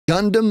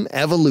Gundam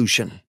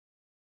Evolution.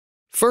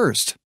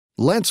 First,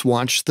 let's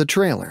watch the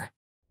trailer.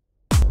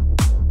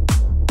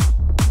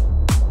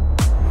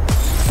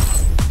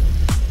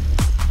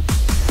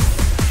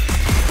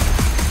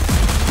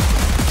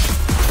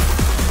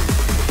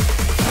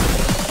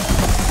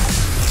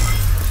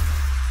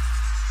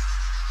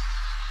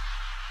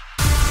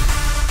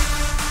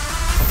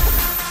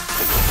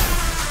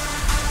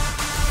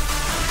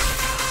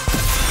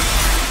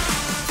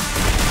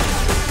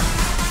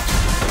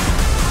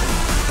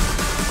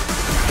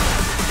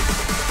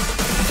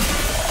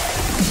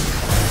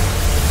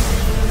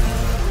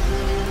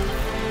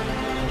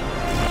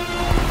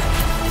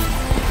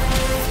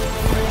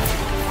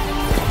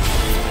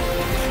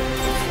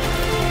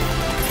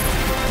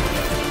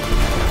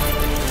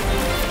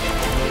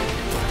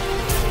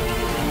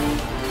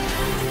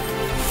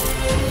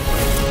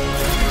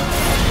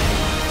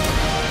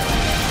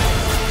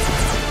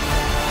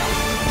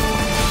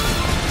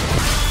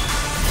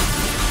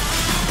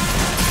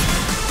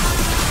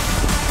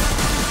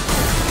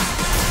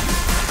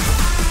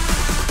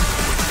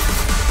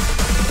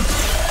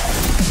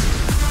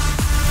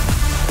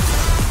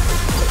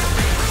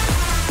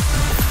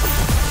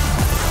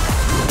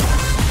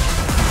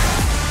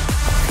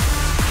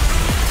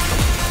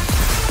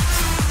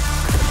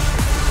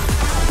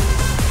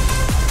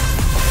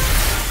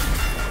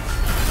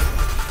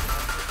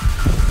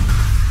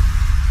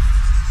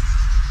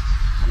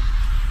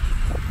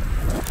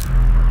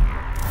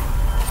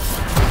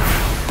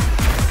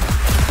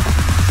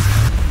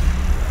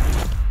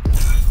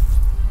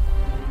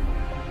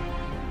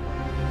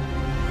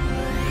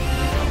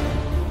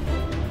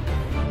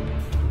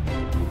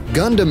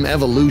 Gundam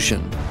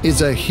Evolution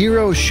is a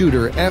hero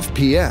shooter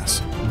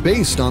FPS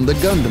based on the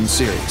Gundam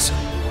series.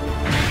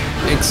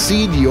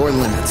 Exceed your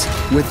limits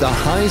with the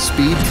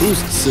high-speed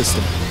boost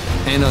system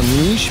and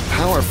unleash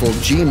powerful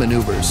G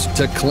maneuvers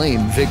to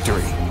claim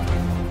victory.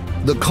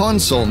 The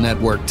console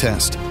network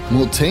test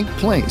will take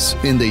place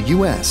in the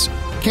US,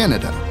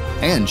 Canada,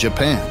 and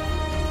Japan.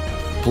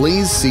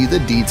 Please see the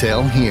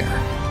detail here.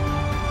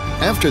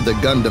 After the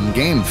Gundam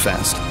Game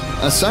Fest,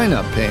 a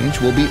sign-up page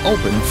will be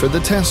open for the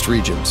test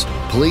regions.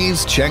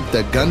 Please check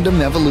the Gundam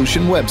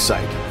Evolution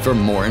website for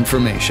more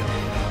information.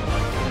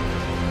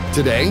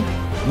 Today,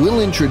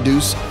 we'll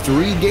introduce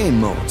 3 game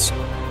modes.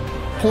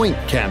 Point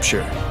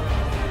Capture.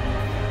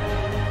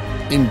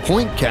 In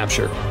Point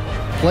Capture,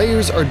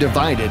 players are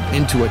divided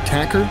into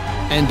attacker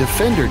and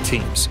defender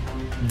teams,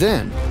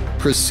 then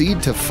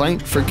proceed to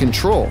fight for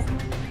control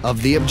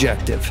of the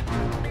objective.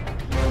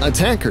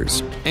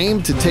 Attackers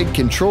aim to take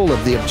control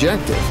of the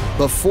objective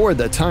before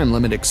the time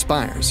limit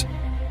expires,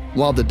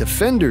 while the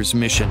defender's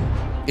mission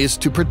is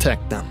to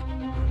protect them.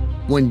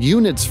 When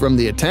units from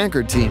the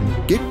attacker team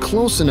get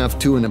close enough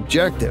to an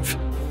objective,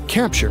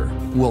 capture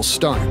will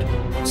start.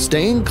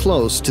 Staying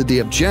close to the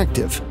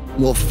objective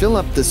will fill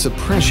up the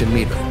suppression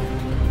meter.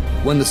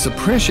 When the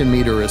suppression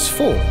meter is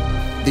full,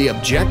 the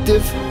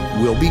objective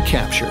will be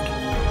captured.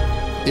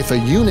 If a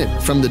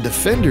unit from the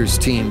defender's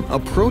team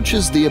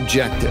approaches the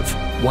objective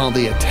while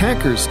the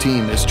attacker's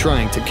team is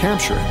trying to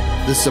capture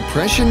it, the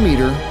suppression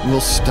meter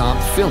will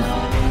stop filling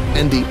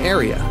and the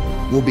area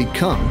will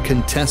become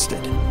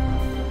contested.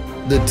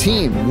 The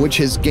team which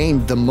has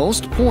gained the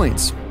most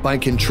points by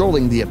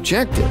controlling the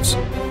objectives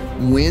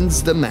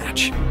wins the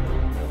match.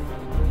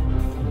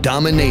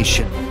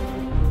 Domination.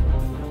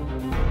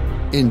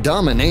 In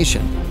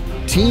Domination,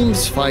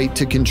 teams fight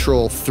to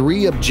control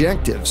 3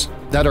 objectives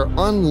that are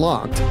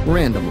unlocked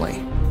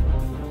randomly.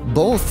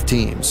 Both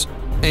teams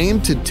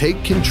aim to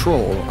take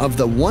control of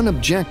the one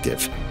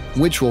objective,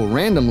 which will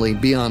randomly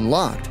be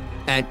unlocked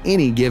at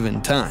any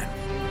given time.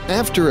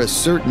 After a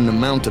certain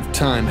amount of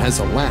time has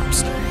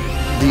elapsed,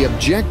 the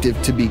objective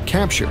to be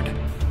captured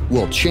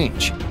will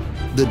change.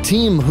 The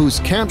team whose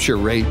capture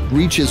rate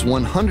reaches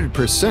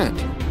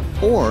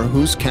 100%, or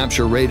whose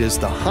capture rate is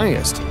the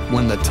highest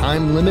when the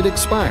time limit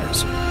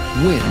expires,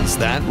 wins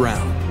that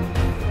round.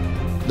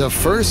 The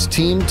first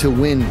team to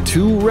win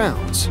 2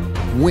 rounds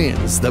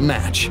wins the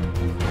match.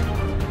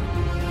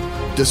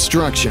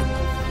 Destruction.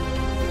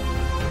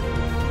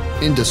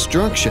 In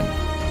Destruction,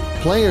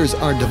 players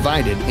are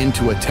divided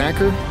into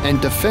attacker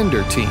and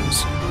defender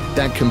teams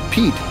that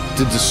compete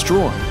to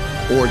destroy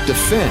or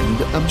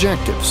defend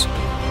objectives.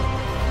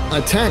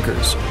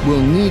 Attackers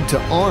will need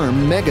to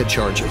arm mega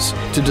charges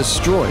to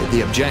destroy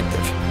the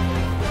objective.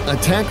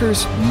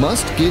 Attackers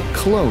must get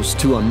close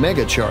to a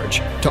mega charge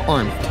to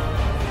arm it.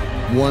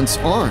 Once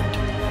armed,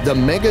 the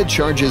mega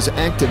charge's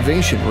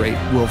activation rate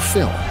will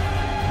fill,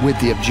 with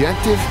the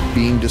objective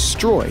being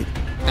destroyed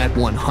at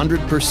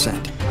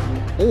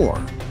 100%, or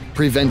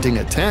preventing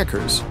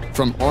attackers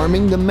from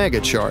arming the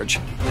mega charge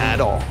at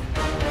all.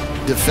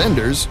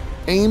 Defenders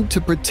aim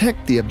to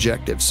protect the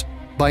objectives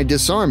by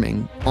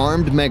disarming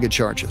armed mega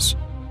charges.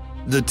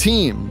 The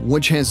team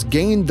which has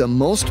gained the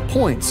most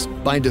points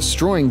by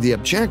destroying the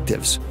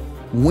objectives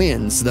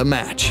wins the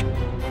match.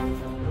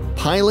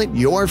 Pilot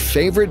your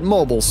favorite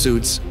mobile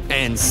suits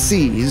and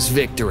seize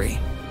victory.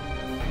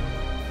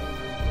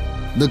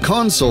 The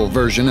console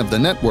version of the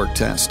network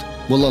test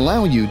will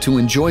allow you to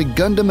enjoy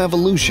Gundam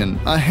Evolution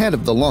ahead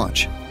of the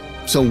launch,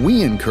 so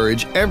we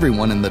encourage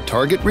everyone in the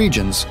target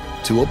regions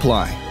to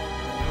apply.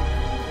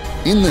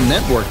 In the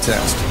network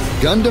test,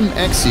 Gundam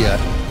Exia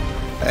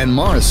and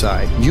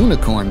Marasai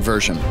Unicorn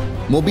version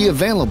will be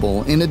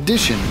available in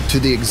addition to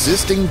the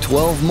existing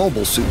 12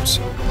 mobile suits,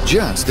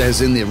 just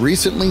as in the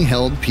recently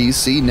held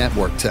PC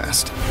network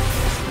test.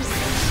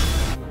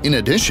 In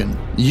addition,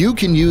 you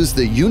can use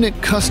the Unit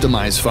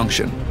Customize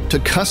function to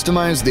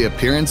customize the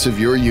appearance of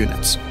your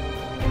units.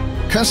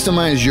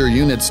 Customize your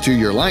units to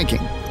your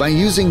liking by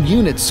using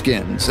unit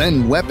skins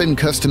and weapon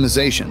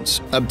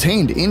customizations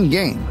obtained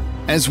in-game,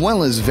 as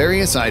well as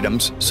various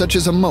items such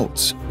as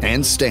emotes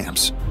and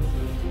stamps.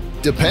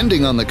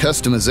 Depending on the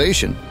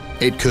customization,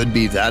 it could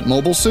be that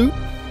mobile suit.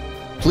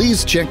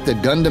 Please check the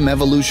Gundam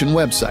Evolution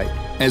website,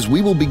 as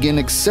we will begin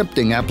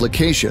accepting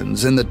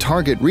applications in the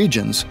target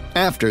regions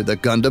after the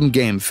Gundam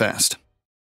Game Fest.